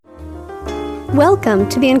Welcome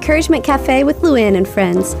to the Encouragement Cafe with Luann and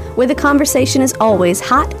friends, where the conversation is always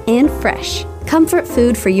hot and fresh. Comfort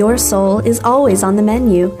food for your soul is always on the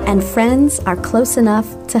menu, and friends are close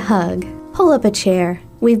enough to hug. Pull up a chair.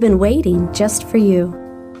 We've been waiting just for you.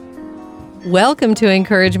 Welcome to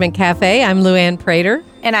Encouragement Cafe. I'm Luann Prater.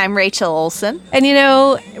 And I'm Rachel Olson. And you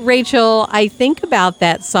know, Rachel, I think about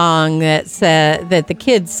that song that the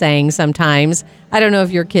kids sang sometimes. I don't know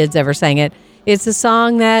if your kids ever sang it. It's a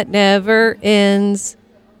song that never ends,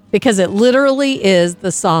 because it literally is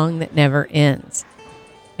the song that never ends.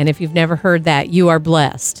 And if you've never heard that, you are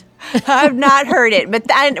blessed. I've not heard it, but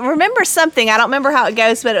I remember something. I don't remember how it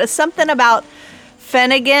goes, but it was something about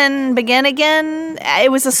Finnegan, Begin Again.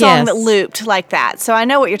 It was a song that looped like that. So I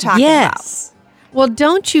know what you're talking about. Well,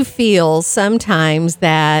 don't you feel sometimes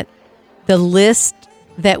that the list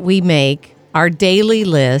that we make, our daily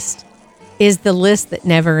list, is the list that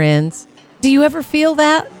never ends? Do you ever feel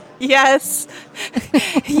that? Yes.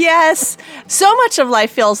 Yes. So much of life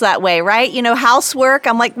feels that way, right? You know, housework.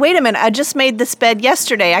 I'm like, wait a minute. I just made this bed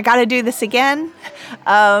yesterday. I got to do this again.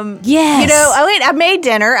 Yes. You know, oh wait, I made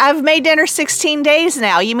dinner. I've made dinner 16 days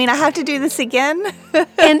now. You mean I have to do this again?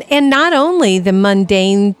 and not only the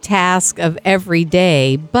mundane task of every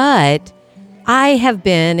day, but I have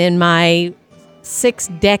been, in my 6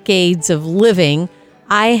 decades of living,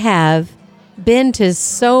 I have been to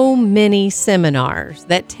so many seminars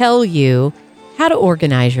that tell you how to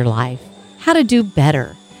organize your life, how to do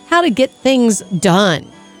better, how to get things done.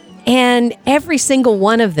 And every single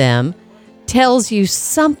one of them tells you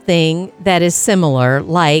something that is similar,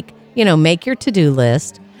 like, you know, make your to-do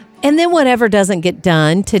list. And then whatever doesn't get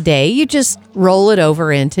done today, you just roll it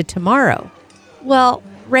over into tomorrow. Well,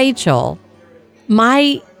 Rachel,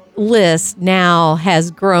 my list now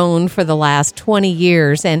has grown for the last 20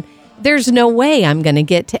 years, and there's no way I'm going to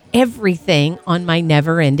get to everything on my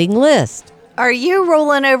never-ending list. Are you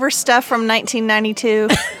rolling over stuff from 1992?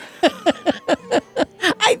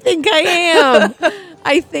 I think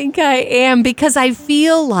I am. Because I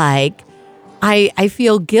feel like I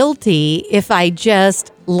feel guilty if I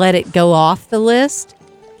just let it go off the list.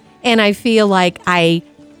 And I feel like I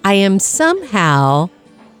am somehow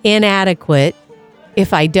inadequate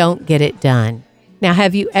if I don't get it done. Now,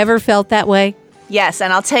 have you ever felt that way? Yes,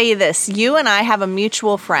 and I'll tell you this. You and I have a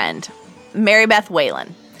mutual friend, Mary Beth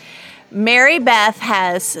Whalen. Mary Beth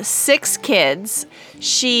has 6 kids.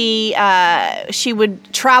 She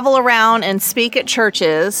would travel around and speak at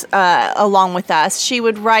churches along with us. She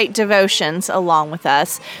would write devotions along with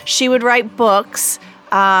us. She would write books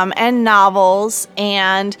and novels,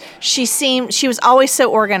 and she was always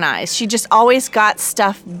so organized. She just always got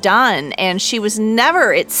stuff done, and she was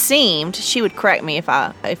never, it seemed, she would correct me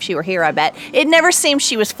if she were here, I bet, it never seemed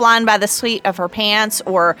she was flying by the seat of her pants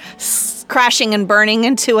or crashing and burning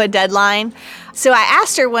into a deadline. So I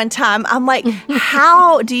asked her one time, I'm like,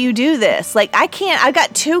 how do you do this? Like, I've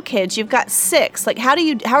got 2 kids, you've got 6. Like, how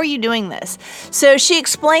are you doing this? So she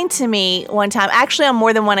explained to me one time, actually on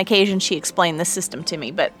more than one occasion, she explained the system to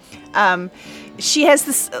me, but she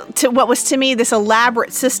has what was to me this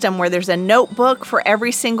elaborate system where there's a notebook for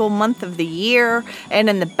every single month of the year. And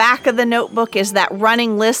in the back of the notebook is that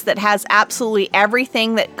running list that has absolutely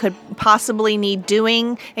everything that could possibly need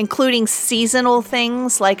doing, including seasonal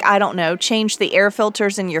things like, I don't know, change the air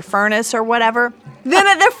filters in your furnace or whatever. Then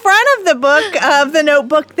at the front of the book, of the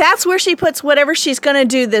notebook, that's where she puts whatever she's going to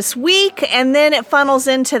do this week, and then it funnels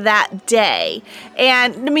into that day.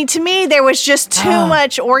 And I mean, to me, there was just too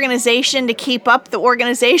much organization to keep up the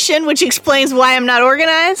organization, which explains why I'm not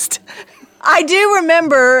organized. I do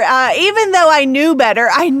remember, even though I knew better,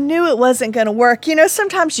 I knew it wasn't going to work. You know,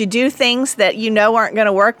 sometimes you do things that you know aren't going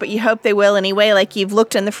to work, but you hope they will anyway. Like you've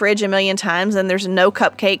looked in the fridge a million times and there's no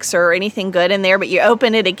cupcakes or anything good in there, but you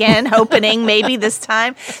open it again, hoping maybe this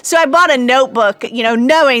time. So I bought a notebook, you know,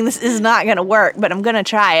 knowing this is not going to work, but I'm going to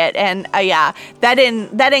try it. And yeah, that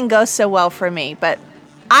didn't go so well for me, but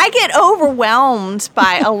I get overwhelmed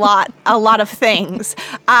by a lot of things.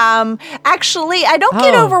 Actually, I don't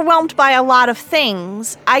get overwhelmed by a lot of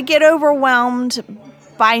things. I get overwhelmed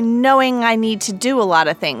by knowing I need to do a lot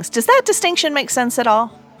of things. Does that distinction make sense at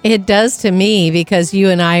all? It does to me, because you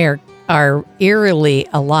and I are eerily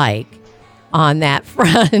alike on that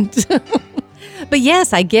front. But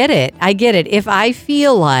yes, I get it. If I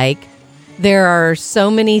feel like there are so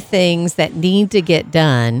many things that need to get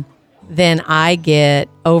done, then I get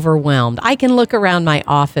overwhelmed. I can look around my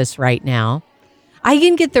office right now. I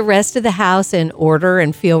can get the rest of the house in order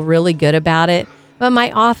and feel really good about it, but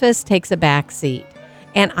my office takes a back seat.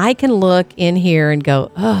 And I can look in here and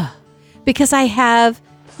go, ugh, because I have,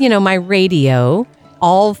 you know, my radio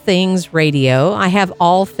all things radio. I have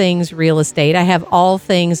all things real estate. I have all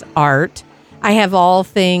things art. I have all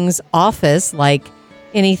things office, like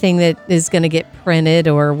anything that is going to get printed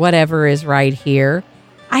or whatever is right here.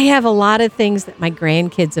 I have a lot of things that my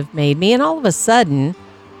grandkids have made me. And all of a sudden,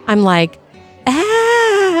 I'm like,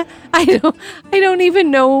 I don't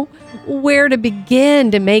even know where to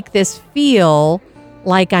begin to make this feel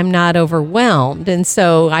like I'm not overwhelmed. And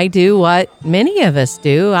so I do what many of us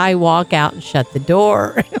do. I walk out and shut the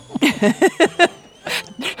door.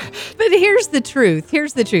 But here's the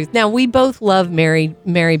truth. Now, we both love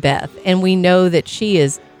Mary Beth, and we know that she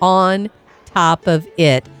is on top of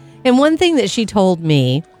it. And one thing that she told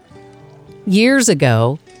me years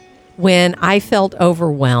ago when I felt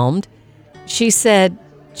overwhelmed, she said,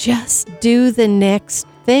 just do the next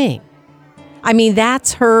thing. I mean,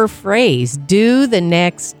 that's her phrase, do the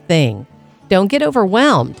next thing. Don't get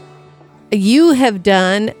overwhelmed. You have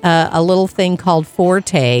done a little thing called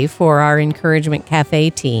Forte for our Encouragement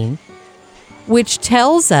Cafe team, which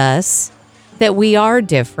tells us that we are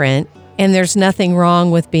different and there's nothing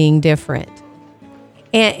wrong with being different.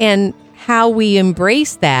 And how we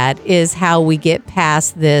embrace that is how we get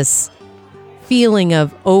past this feeling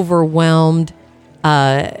of overwhelmed,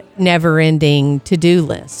 never-ending to-do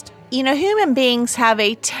list. You know, human beings have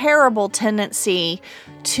a terrible tendency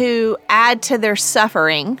to add to their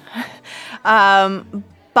suffering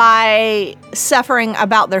by suffering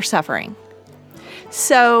about their suffering.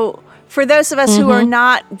 So for those of us who are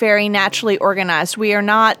not very naturally organized, we are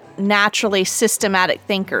not naturally systematic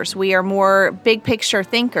thinkers. We are more big picture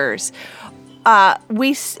thinkers.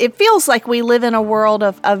 It feels like we live in a world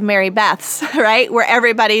of Mary Beths, right? Where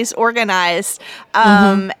everybody's organized,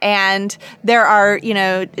 and there are,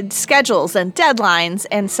 schedules and deadlines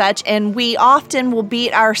and such, and we often will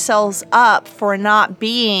beat ourselves up for not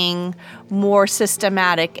being more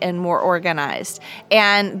systematic and more organized.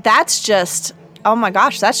 And that's just, oh my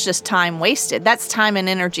gosh, that's just time wasted. That's time and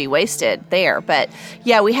energy wasted there. But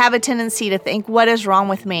yeah, we have a tendency to think, what is wrong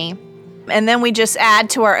with me? And then we just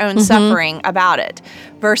add to our own suffering about it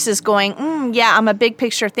versus going, I'm a big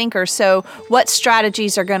picture thinker. So what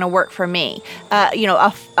strategies are going to work for me?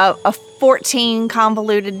 A 14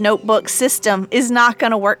 convoluted notebook system is not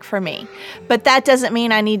going to work for me. But that doesn't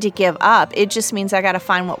mean I need to give up. It just means I got to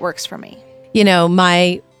find what works for me. You know,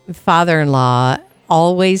 my father-in-law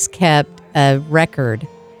always kept a record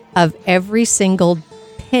of every single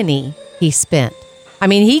penny he spent. I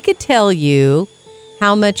mean, he could tell you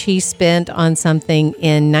how much he spent on something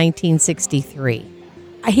in 1963.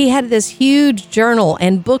 He had this huge journal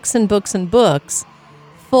and books and books and books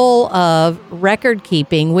full of record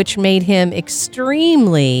keeping, which made him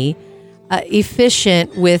extremely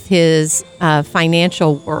efficient with his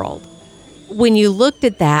financial world. When you looked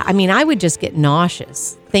at that, I mean, I would just get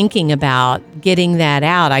nauseous thinking about getting that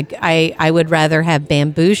out. I would rather have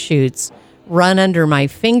bamboo shoots run under my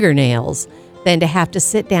fingernails than to have to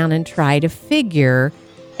sit down and try to figure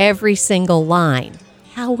every single line.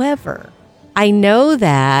 However, I know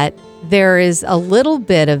that there is a little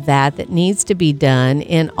bit of that needs to be done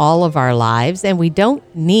in all of our lives, and we don't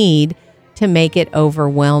need to make it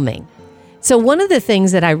overwhelming. So one of the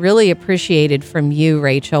things that I really appreciated from you,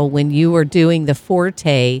 Rachel, when you were doing the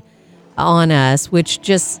Forte on us, which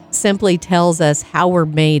just simply tells us how we're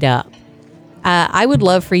made up, I would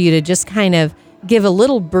love for you to just kind of give a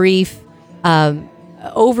little brief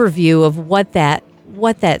overview of what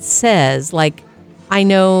that says. Like, I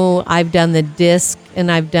know I've done the DISC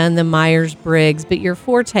and I've done the Myers-Briggs, but your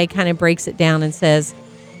Forte kind of breaks it down and says,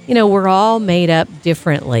 we're all made up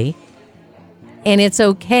differently, and it's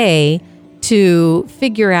okay to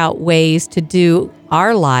figure out ways to do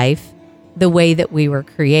our life the way that we were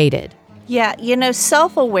created. Yeah,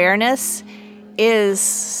 self-awareness is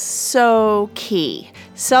so key.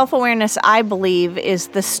 Self-awareness, I believe, is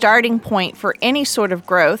the starting point for any sort of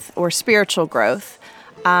growth or spiritual growth.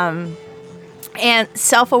 And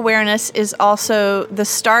self-awareness is also the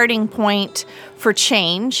starting point for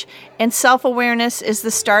change. And self-awareness is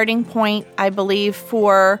the starting point, I believe,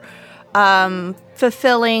 for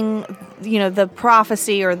fulfilling, the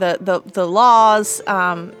prophecy or the laws,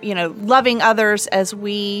 loving others as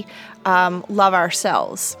we love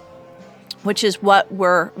ourselves, which is what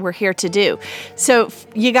we're here to do. So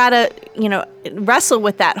you gotta, wrestle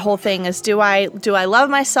with that whole thing. Is do I love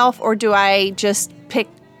myself, or do I just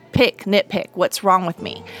nitpick what's wrong with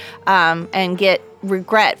me, and get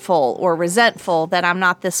regretful or resentful that I'm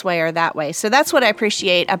not this way or that way? So that's what I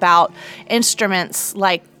appreciate about instruments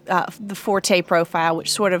like the Forte profile,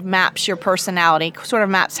 which sort of maps your personality, sort of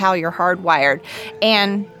maps how you're hardwired.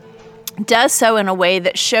 And does so in a way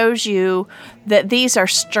that shows you that these are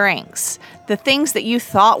strengths. The things that you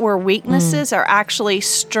thought were weaknesses are actually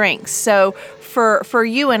strengths. So for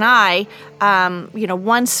you and I,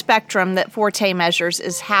 one spectrum that Forte measures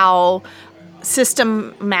is how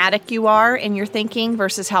systematic you are in your thinking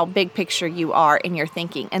versus how big picture you are in your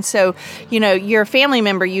thinking. And so, your family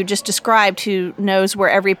member you just described who knows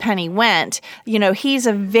where every penny went, he's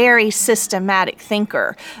a very systematic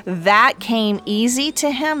thinker. That came easy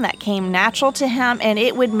to him, that came natural to him, and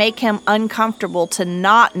it would make him uncomfortable to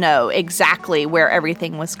not know exactly where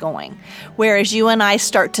everything was going. Whereas you and I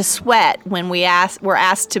start to sweat when we're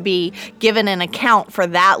asked to be given an account for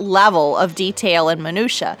that level of detail and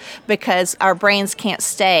minutia, because our brains can't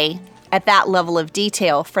stay at that level of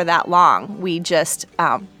detail for that long. We just,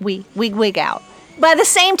 we wig out. By the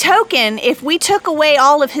same token, if we took away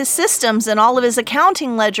all of his systems and all of his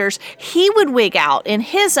accounting ledgers, he would wig out in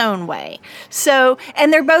his own way. So,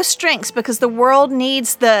 and they're both strengths because the world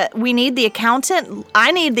needs we need the accountant.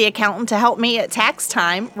 I need the accountant to help me at tax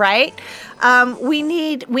time, right? We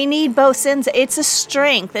need both ends. It's a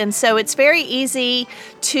strength. And so it's very easy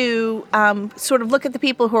to sort of look at the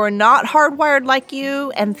people who are not hardwired like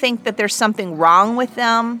you and think that there's something wrong with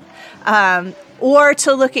them. Or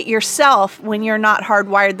to look at yourself when you're not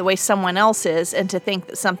hardwired the way someone else is and to think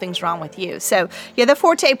that something's wrong with you. So, the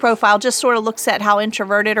Forte profile just sort of looks at how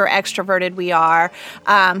introverted or extroverted we are,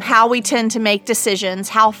 how we tend to make decisions,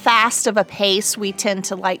 how fast of a pace we tend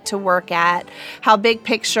to like to work at, how big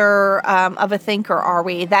picture of a thinker are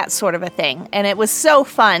we, that sort of a thing. And it was so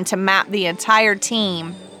fun to map the entire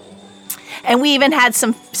team. And we even had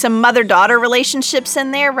some mother-daughter relationships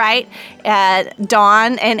in there, right?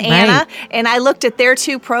 Dawn and Anna. Right. And I looked at their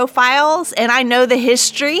two profiles, and I know the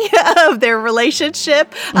history of their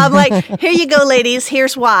relationship. I'm like, here you go, ladies.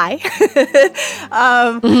 Here's why.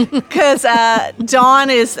 Because Dawn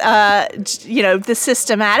is, the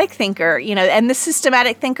systematic thinker, and the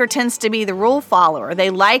systematic thinker tends to be the rule follower. They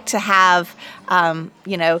like to have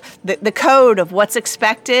the code of what's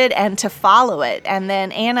expected and to follow it. And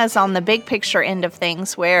then Anna's on the big picture end of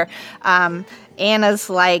things where Anna's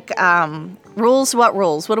like, rules? What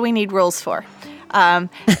rules? What do we need rules for? And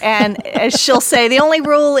as she'll say, the only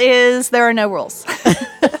rule is there are no rules.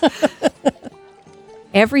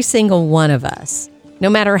 Every single one of us, no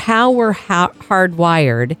matter how we're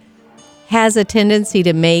hardwired, has a tendency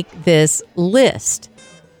to make this list.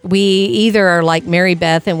 We either are like Mary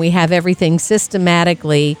Beth and we have everything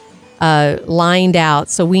systematically lined out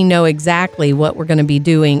so we know exactly what we're going to be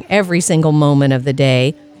doing every single moment of the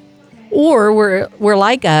day. Or we're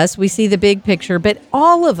like us, we see the big picture, but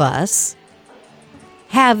all of us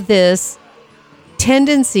have this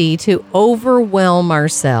tendency to overwhelm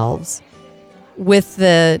ourselves with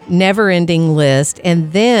the never-ending list,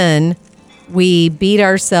 and then we beat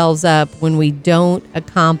ourselves up when we don't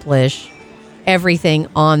accomplish everything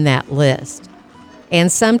on that list.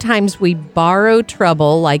 And sometimes we borrow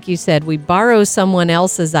trouble, like you said, we borrow someone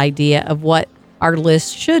else's idea of what our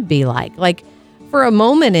list should be like. Like for a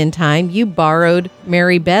moment in time, you borrowed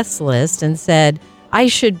Mary Beth's list and said, I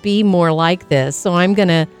should be more like this. So I'm going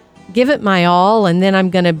to give it my all, and then I'm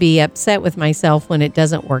going to be upset with myself when it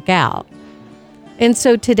doesn't work out. And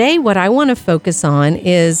so today, what I want to focus on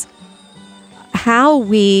is how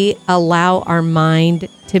we allow our mind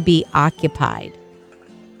to be occupied.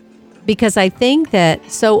 Because I think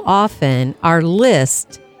that so often our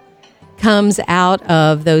list comes out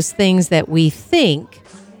of those things that we think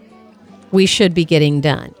we should be getting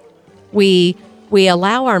done. We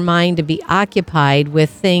allow our mind to be occupied with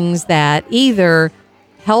things that either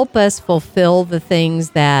help us fulfill the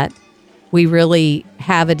things that we really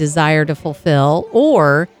have a desire to fulfill,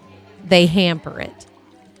 or they hamper it.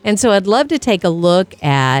 And so I'd love to take a look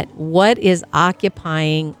at what is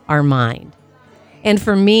occupying our mind. And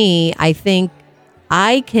for me, I think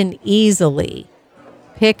I can easily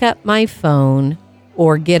pick up my phone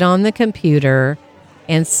or get on the computer,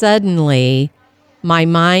 and suddenly my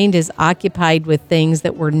mind is occupied with things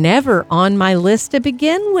that were never on my list to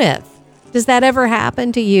begin with. Does that ever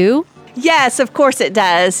happen to you? Yes, of course it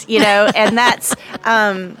does, and that's,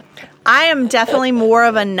 I am definitely more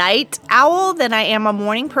of a night owl than I am a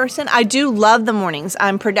morning person. I do love the mornings.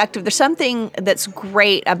 I'm productive. There's something that's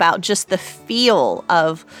great about just the feel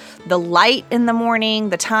of the light in the morning,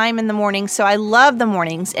 the time in the morning. So I love the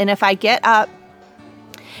mornings. And if I get up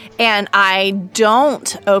and I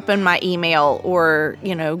don't open my email or,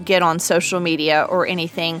 get on social media or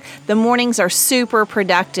anything, the mornings are super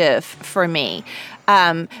productive for me.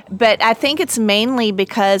 But I think it's mainly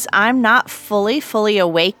because I'm not fully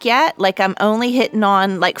awake yet. Like I'm only hitting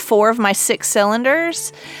on like 4 of my 6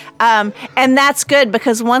 cylinders. And that's good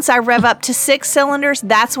because once I rev up to 6 cylinders,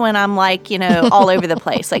 that's when I'm like, all over the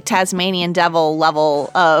place, like Tasmanian devil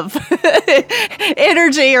level of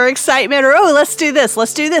energy or excitement or, oh, let's do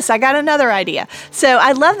this. I got another idea. So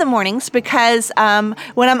I love the mornings because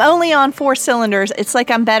when I'm only on 4 cylinders, it's like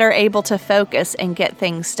I'm better able to focus and get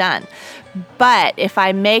things done. But if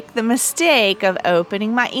I make the mistake of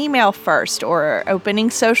opening my email first or opening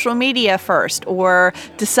social media first or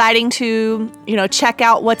deciding to, check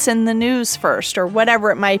out what's in the news first or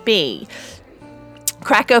whatever it might be,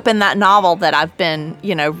 crack open that novel that I've been,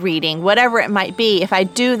 reading, whatever it might be, if I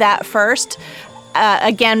do that first,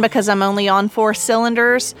 again, because I'm only on 4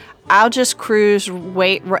 cylinders, I'll just cruise,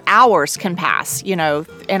 hours can pass,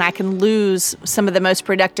 and I can lose some of the most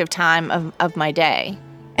productive time of my day.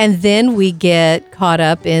 And then we get caught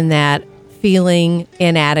up in that feeling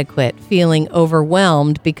inadequate, feeling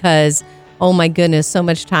overwhelmed because, oh my goodness, so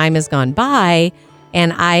much time has gone by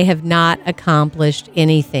and I have not accomplished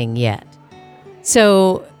anything yet.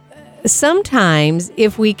 So sometimes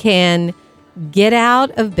if we can get out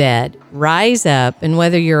of bed, rise up, and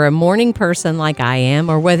whether you're a morning person like I am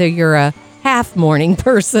or whether you're a half morning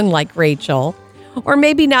person like Rachel, or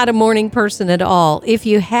maybe not a morning person at all, if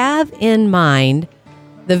you have in mind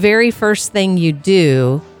the very first thing you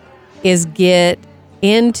do is get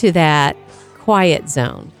into that quiet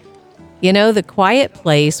zone. The quiet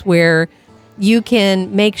place where you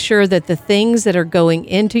can make sure that the things that are going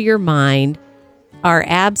into your mind are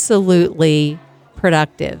absolutely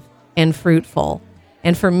productive and fruitful.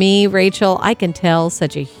 And for me, Rachel, I can tell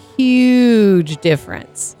such a huge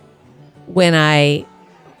difference when I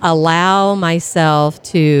allow myself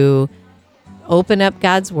to open up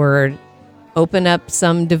God's Word, open up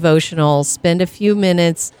some devotional, spend a few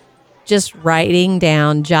minutes just writing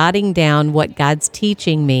down, jotting down what God's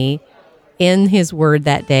teaching me in His Word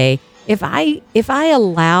that day. If I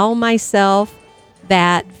allow myself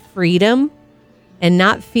that freedom and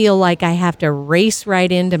not feel like I have to race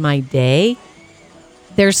right into my day,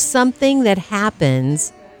 there's something that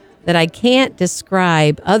happens that I can't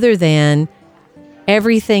describe other than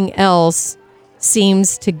everything else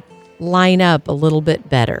seems to line up a little bit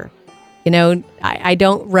better. I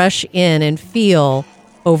don't rush in and feel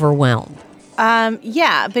overwhelmed.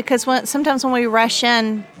 Yeah, because sometimes when we rush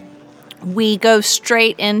in, we go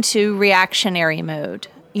straight into reactionary mode,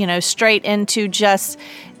 straight into just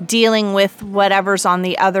dealing with whatever's on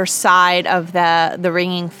the other side of the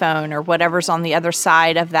ringing phone or whatever's on the other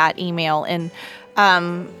side of that email.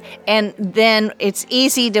 And then it's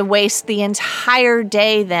easy to waste the entire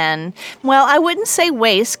day then. Well, I wouldn't say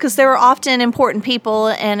waste because there are often important people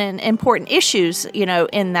and important issues,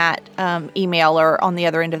 in that email or on the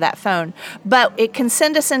other end of that phone. But it can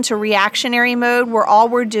send us into reactionary mode where all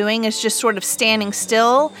we're doing is just sort of standing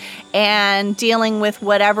still and dealing with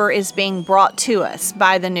whatever is being brought to us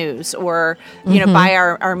by the news or, by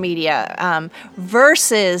our media,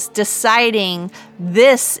 versus deciding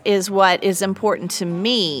this is what is important to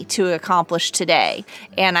me to accomplish today.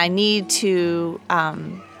 And I need to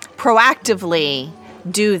proactively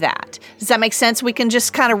do that. Does that make sense? We can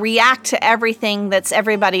just kind of react to everything that's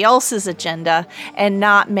everybody else's agenda and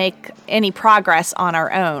not make any progress on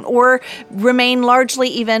our own, or remain largely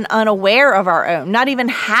even unaware of our own, not even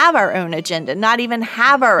have our own agenda, not even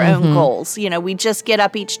have our own goals. We just get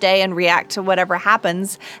up each day and react to whatever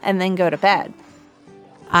happens and then go to bed.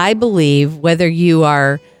 I believe whether you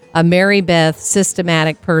are a Mary Beth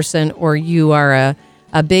systematic person or you are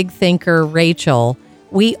a big thinker, Rachel,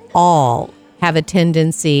 we all have a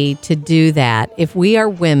tendency to do that. If we are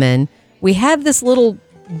women, we have this little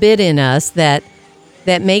bit in us that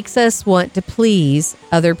makes us want to please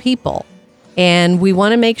other people. And we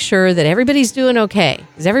want to make sure that everybody's doing okay.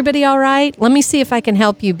 Is everybody all right? Let me see if I can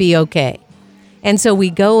help you be okay. And so we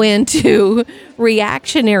go into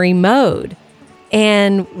reactionary mode.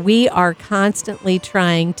 And we are constantly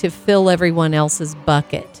trying to fill everyone else's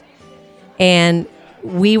bucket. And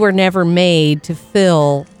we were never made to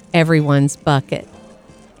fill everyone's bucket.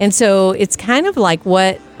 And so it's kind of like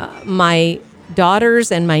what my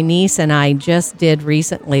daughters and my niece and I just did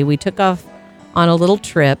recently. We took off on a little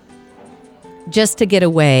trip just to get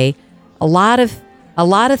away. A lot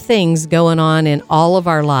of things going on in all of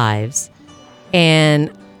our lives.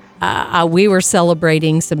 And we were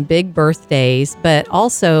celebrating some big birthdays, but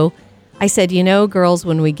also I said, girls,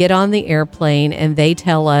 when we get on the airplane and they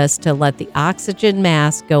tell us to let the oxygen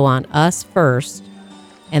mask go on us first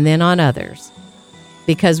and then on others,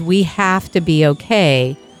 because we have to be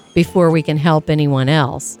okay before we can help anyone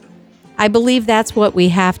else. I believe that's what we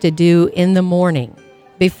have to do in the morning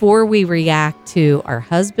before we react to our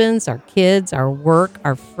husbands, our kids, our work,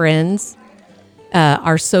 our friends,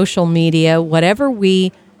 our social media, whatever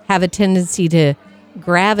we have a tendency to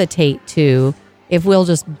gravitate to. If we'll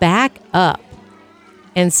just back up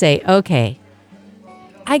and say, okay,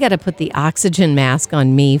 I got to put the oxygen mask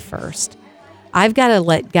on me first. I've got to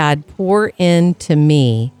let God pour into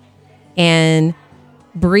me and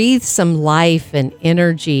breathe some life and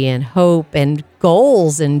energy and hope and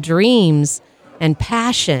goals and dreams and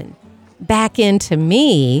passion back into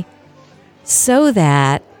me so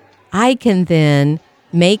that I can then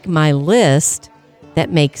make my list that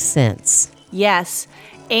makes sense. Yes.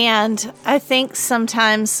 And I think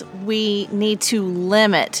sometimes we need to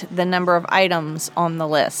limit the number of items on the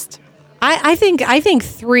list. I think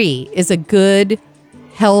 3 is a good,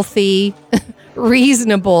 healthy,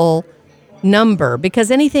 reasonable number, because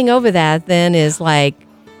anything over that then is like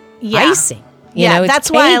icing. You know, that's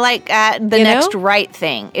cake. why I like the next right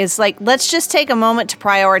thing is like, let's just take a moment to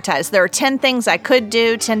prioritize. There are 10 things I could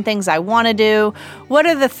do, 10 things I want to do. What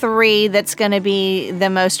are the 3 that's going to be the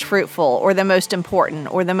most fruitful or the most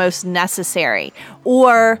important or the most necessary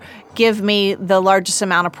or give me the largest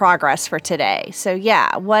amount of progress for today? So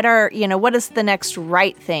what is the next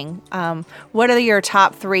right thing? What are your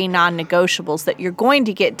top 3 non-negotiables that you're going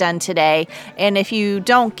to get done today? And if you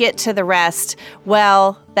don't get to the rest,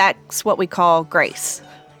 well, that's what we call grace.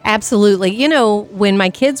 Absolutely. You know, when my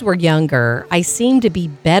kids were younger, I seemed to be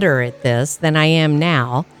better at this than I am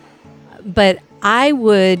now. But I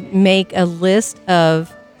would make a list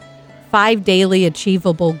of 5 daily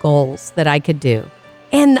achievable goals that I could do.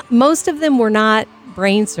 And most of them were not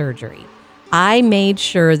brain surgery. I made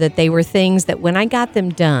sure that they were things that when I got them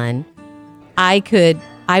done, I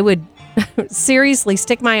would seriously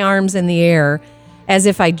stick my arms in the air as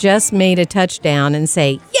if I just made a touchdown and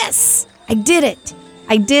say, yes, I did it.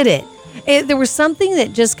 I did it. There was something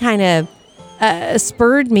that just kind of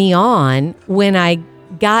spurred me on when I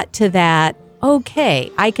got to that,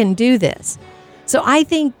 okay, I can do this. So I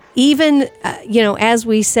think even, as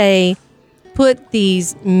we say, put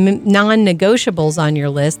these non-negotiables on your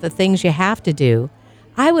list, the things you have to do,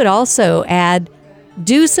 I would also add,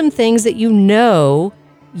 do some things that you know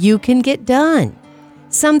you can get done.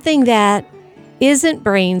 Something that isn't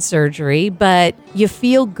brain surgery, but you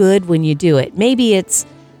feel good when you do it. Maybe it's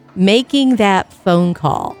making that phone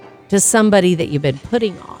call to somebody that you've been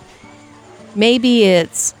putting off. Maybe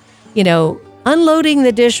it's, unloading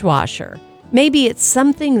the dishwasher. Maybe it's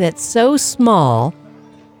something that's so small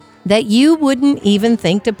that you wouldn't even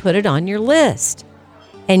think to put it on your list.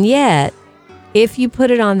 And yet, if you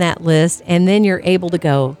put it on that list and then you're able to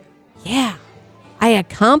go, yeah, I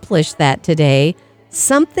accomplished that today,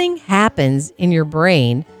 something happens in your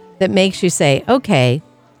brain that makes you say, okay,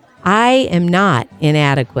 I am not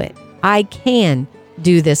inadequate. I can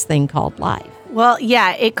do this thing called life. Well,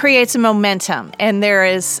 yeah, it creates a momentum. And there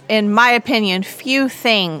is, in my opinion, few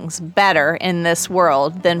things better in this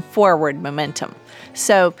world than forward momentum.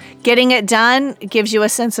 So getting it done gives you a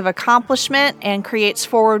sense of accomplishment and creates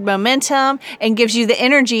forward momentum and gives you the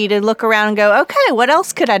energy to look around and go, okay, what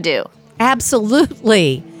else could I do?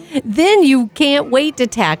 Absolutely. Then you can't wait to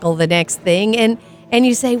tackle the next thing. And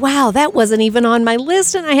you say, wow, that wasn't even on my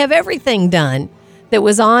list. And I have everything done that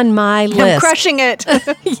was on my list. I'm crushing it.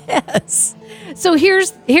 Yes. So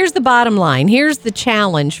here's the bottom line. Here's the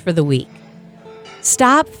challenge for the week.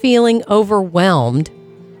 Stop feeling overwhelmed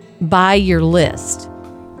by your list.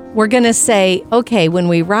 We're going to say, okay, when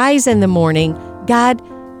we rise in the morning, God,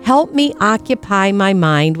 help me occupy my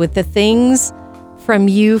mind with the things from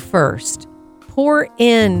you first. Pour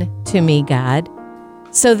in to me, God,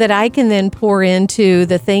 so that I can then pour into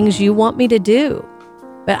the things you want me to do.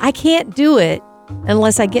 But I can't do it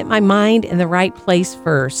unless I get my mind in the right place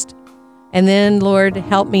first. And then, Lord,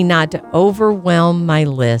 help me not to overwhelm my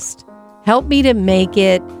list. Help me to make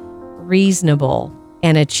it reasonable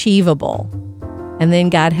and achievable. And then,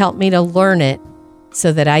 God, help me to learn it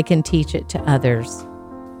so that I can teach it to others.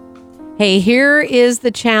 Hey, here is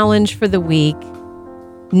the challenge for the week.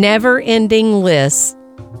 Never-ending lists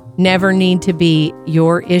never need to be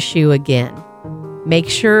your issue again. Make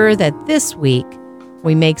sure that this week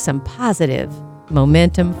we make some positive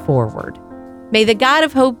momentum forward. May the God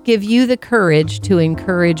of hope give you the courage to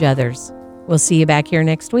encourage others. We'll see you back here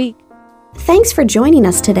next week. Thanks for joining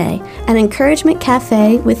us today at Encouragement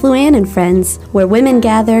Cafe with Luann and friends, where women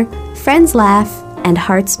gather, friends laugh, and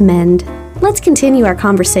hearts mend. Let's continue our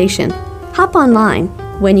conversation. Hop online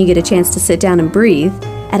when you get a chance to sit down and breathe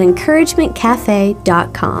at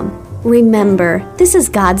encouragementcafe.com. Remember, this is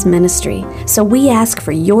God's ministry, so we ask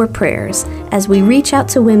for your prayers as we reach out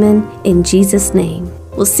to women in Jesus' name.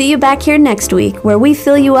 We'll see you back here next week where we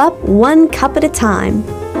fill you up one cup at a time.